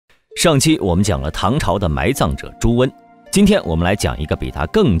上期我们讲了唐朝的埋葬者朱温，今天我们来讲一个比他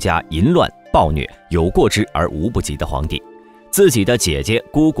更加淫乱暴虐、有过之而无不及的皇帝。自己的姐姐、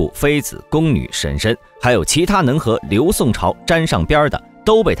姑姑、妃子、宫女、婶婶，还有其他能和刘宋朝沾上边的，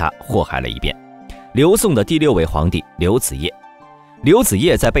都被他祸害了一遍。刘宋的第6位皇帝刘子业，刘子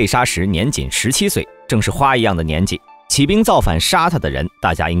业在被杀时年仅17岁，正是花一样的年纪。起兵造反杀他的人，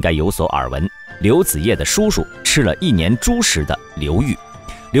大家应该有所耳闻。刘子业的叔叔吃了1年猪食的刘裕，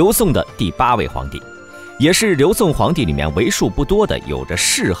刘宋的第8位皇帝，也是刘宋皇帝里面为数不多的有着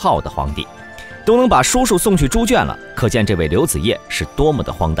谥号的皇帝，都能把叔叔送去猪圈了，可见这位刘子业是多么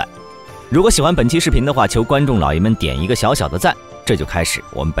的荒诞。如果喜欢本期视频的话，求观众老爷们点一个小小的赞。这就开始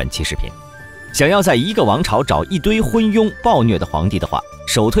我们本期视频。想要在一个王朝找一堆昏庸暴虐的皇帝的话，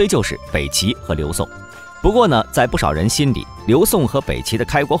首推就是北齐和刘宋。不过呢，在不少人心里，刘宋和北齐的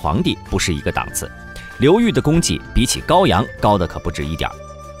开国皇帝不是一个档次。刘裕的功绩比起高阳高的可不止一点。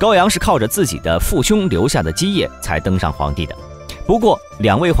高阳是靠着自己的父兄留下的基业才登上皇帝的。不过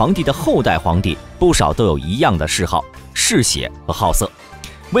2位皇帝的后代皇帝不少都有一样的嗜好，嗜血和好色，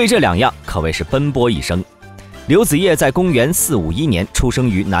为这2样可谓是奔波一生。刘子业在公元451年出生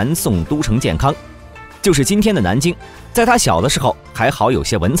于南宋都城建康，就是今天的南京。在他小的时候还好有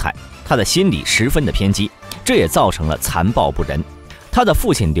些文采，他的心理十分的偏激，这也造成了残暴不仁。他的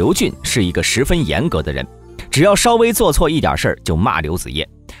父亲刘俊是一个十分严格的人，只要稍微做错一点事儿就骂刘子业，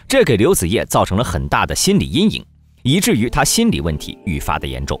这给刘子业造成了很大的心理阴影，以至于他心理问题愈发的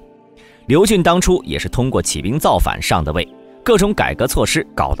严重。刘俊当初也是通过起兵造反上的位，各种改革措施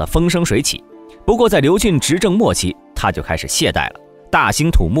搞得风生水起。不过在刘俊执政末期，他就开始懈怠了，大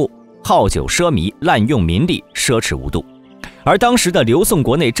兴土木，好酒奢靡，滥用民力，奢侈无度。而当时的刘宋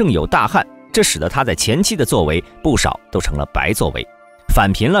国内正有大旱，这使得他在前期的作为不少都成了白作为，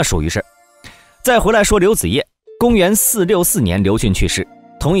返贫了属于是。再回来说刘子业，公元464年刘俊去世，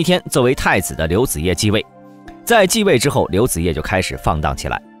同一天作为太子的刘子业继位。在继位之后，刘子业就开始放荡起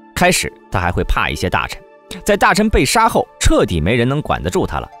来。开始他还会怕一些大臣，在大臣被杀后，彻底没人能管得住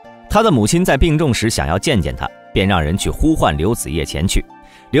他了。他的母亲在病重时想要见见他，便让人去呼唤刘子业前去。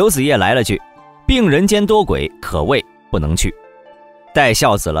刘子业来了句：“病人间多鬼，可谓不能去。”带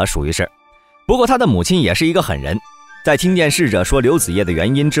孝子了属于是。不过他的母亲也是一个狠人，在听见侍者说刘子业的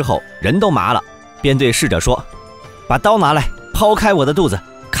原因之后，人都麻了，便对侍者说：“把刀拿来，剖开我的肚子，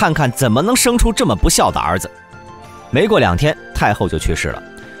看看怎么能生出这么不孝的儿子。”没过2天，太后就去世了。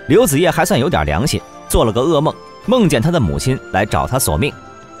刘子业还算有点良心，做了个噩梦，梦见他的母亲来找他索命：“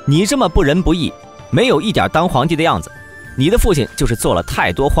你这么不仁不义，没有一点当皇帝的样子，你的父亲就是做了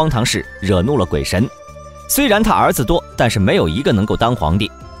太多荒唐事，惹怒了鬼神。虽然他儿子多，但是没有一个能够当皇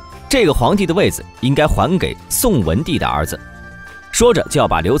帝。这个皇帝的位子应该还给宋文帝的儿子。”说着就要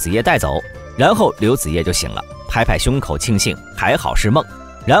把刘子业带走，然后刘子业就醒了，拍拍胸口庆幸还好是梦，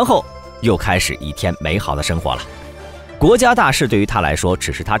然后又开始一天美好的生活了。国家大事对于他来说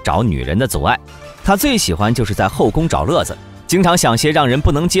只是他找女人的阻碍，他最喜欢就是在后宫找乐子，经常想些让人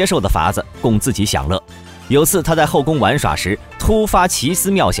不能接受的法子供自己享乐。有次他在后宫玩耍时，突发奇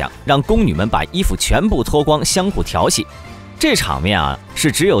思妙想，让宫女们把衣服全部脱光，相互调戏。这场面啊，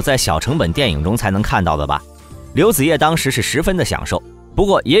是只有在小成本电影中才能看到的吧。刘子业当时是十分的享受，不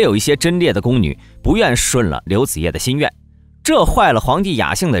过也有一些贞烈的宫女不愿顺了刘子业的心愿，这坏了皇帝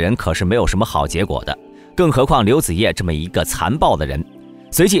雅兴的人可是没有什么好结果的，更何况刘子业这么一个残暴的人。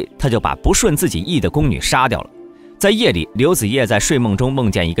随即他就把不顺自己意的宫女杀掉了。在夜里，刘子业在睡梦中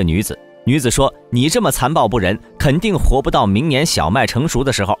梦见一个女子，女子说：“你这么残暴不仁，肯定活不到明年小麦成熟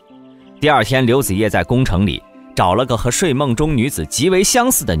的时候。”第2天，刘子业在宫城里找了个和睡梦中女子极为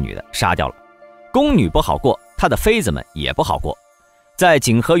相似的女的杀掉了。宫女不好过，他的妃子们也不好过。在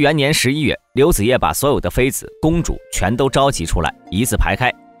景和元年11月，刘子业把所有的妃子、公主全都召集出来，一字排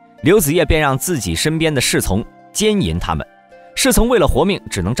开。刘子业便让自己身边的侍从奸淫他们，侍从为了活命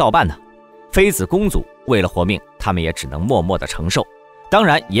只能照办呢。妃子公主为了活命，他们也只能默默地承受，当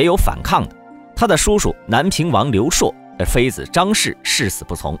然也有反抗的。他的叔叔南平王刘硕的妃子张氏誓死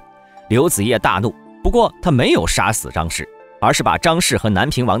不从，刘子业大怒，不过他没有杀死张氏，而是把张氏和南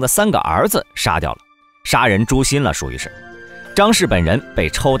平王的3个儿子杀掉了，杀人诛心了属于是。张氏本人被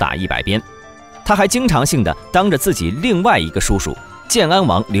抽打100鞭，他还经常性的当着自己另外一个叔叔建安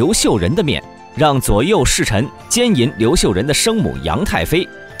王刘秀仁的面，让左右侍臣奸淫刘秀仁的生母杨太妃。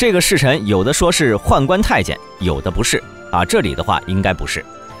这个侍臣有的说是宦官太监，有的不是啊，这里的话应该不是。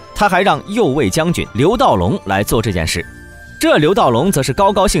他还让右卫将军刘道龙来做这件事，这刘道龙则是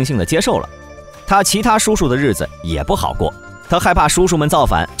高高兴兴的接受了。他其他叔叔的日子也不好过，他害怕叔叔们造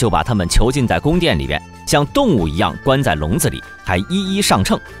反，就把他们囚禁在宫殿里边，像动物一样关在笼子里，还一一上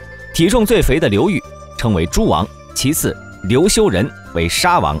秤。体重最肥的刘裕称为猪王，其次刘修仁为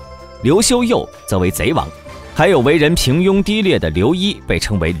沙王，刘修佑则为贼王，还有为人平庸低劣的刘一被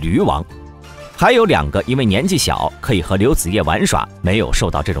称为驴王。还有2个因为年纪小，可以和刘子业玩耍，没有受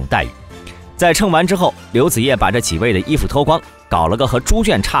到这种待遇。在称完之后，刘子业把这几位的衣服脱光，搞了个和猪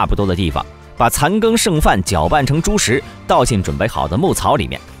圈差不多的地方，把残羹剩饭搅拌成猪食，倒进准备好的牧草里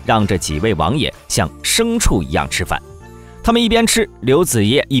面，让这几位王爷像牲畜一样吃饭。他们一边吃，刘子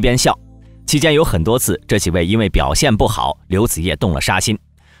业一边笑。期间有很多次，这几位因为表现不好，刘子业动了杀心。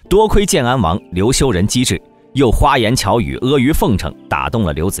多亏建安王刘修仁机智，又花言巧语、阿谀奉承，打动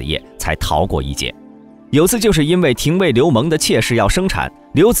了刘子业，才逃过一劫。有次就是因为廷尉刘蒙的妾室要生产，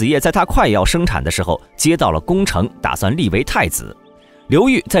刘子业在他快要生产的时候接到了攻城，打算立为太子。刘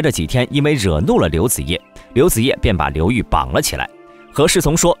裕在这几天因为惹怒了刘子业，刘子业便把刘裕绑了起来，和侍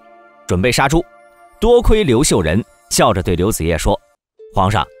从说准备杀猪。多亏刘秀仁笑着对刘子业说，皇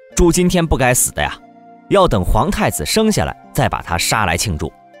上，猪今天不该死的呀，要等皇太子生下来再把他杀来庆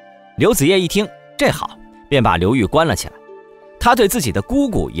祝。刘子业一听这好，便把刘裕关了起来。他对自己的姑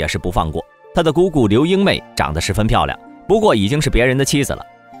姑也是不放过，他的姑姑刘英妹长得十分漂亮，不过已经是别人的妻子了。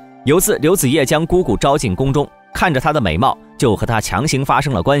有次刘子业将姑姑招进宫中，看着她的美貌，就和她强行发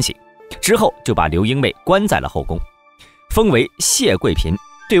生了关系，之后就把刘英妹关在了后宫，封为谢贵嫔，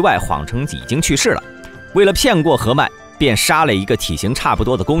对外谎称已经去世了。为了骗过何迈，便杀了一个体型差不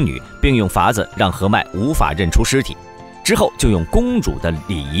多的宫女，并用法子让何迈无法认出尸体，之后就用公主的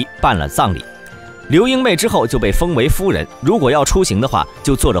礼仪办了葬礼。刘英妹之后就被封为夫人，如果要出行的话，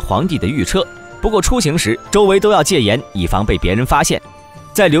就坐着皇帝的御车，不过出行时周围都要戒严，以防被别人发现。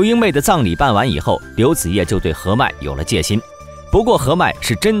在刘英妹的葬礼办完以后，刘子业就对何迈有了戒心。不过何迈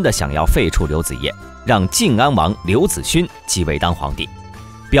是真的想要废除刘子业，让晋安王刘子勋继位当皇帝。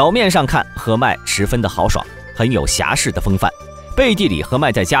表面上看，何迈十分的豪爽，很有侠士的风范，背地里何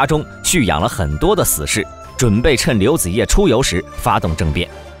迈在家中蓄养了很多的死士，准备趁刘子业出游时发动政变。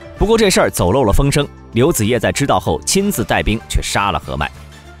不过这事儿走漏了风声，刘子业在知道后亲自带兵去杀了何迈。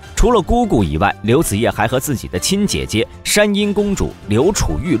除了姑姑以外，刘子业还和自己的亲姐姐山阴公主刘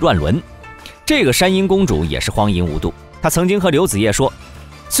楚玉乱伦。这个山阴公主也是荒淫无度，她曾经和刘子业说，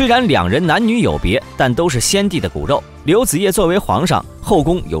虽然2人男女有别，但都是先帝的骨肉。刘子业作为皇上，后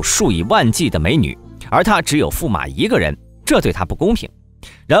宫有数以万计的美女，而他只有驸马一个人，这对他不公平。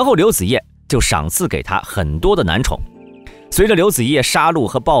然后刘子业就赏赐给他很多的男宠。随着刘子业杀戮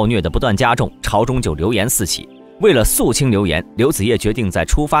和暴虐的不断加重，朝中就流言四起。为了肃清流言，刘子业决定在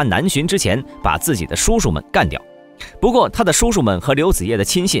出发南巡之前把自己的叔叔们干掉。不过他的叔叔们和刘子业的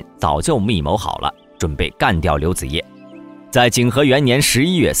亲信早就密谋好了，准备干掉刘子业。在景和元年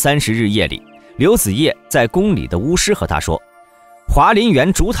11月30日夜里，刘子业在宫里的巫师和他说，华林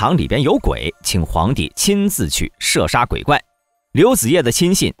园竹堂里边有鬼，请皇帝亲自去射杀鬼怪。刘子业的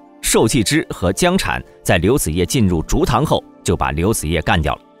亲信寿季之和江产在刘子业进入竹堂后就把刘子业干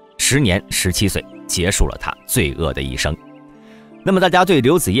掉了，时年17岁，结束了他罪恶的一生。那么大家对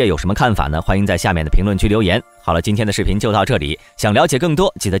刘子业有什么看法呢？欢迎在下面的评论区留言。好了，今天的视频就到这里，想了解更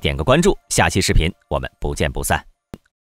多记得点个关注，下期视频我们不见不散。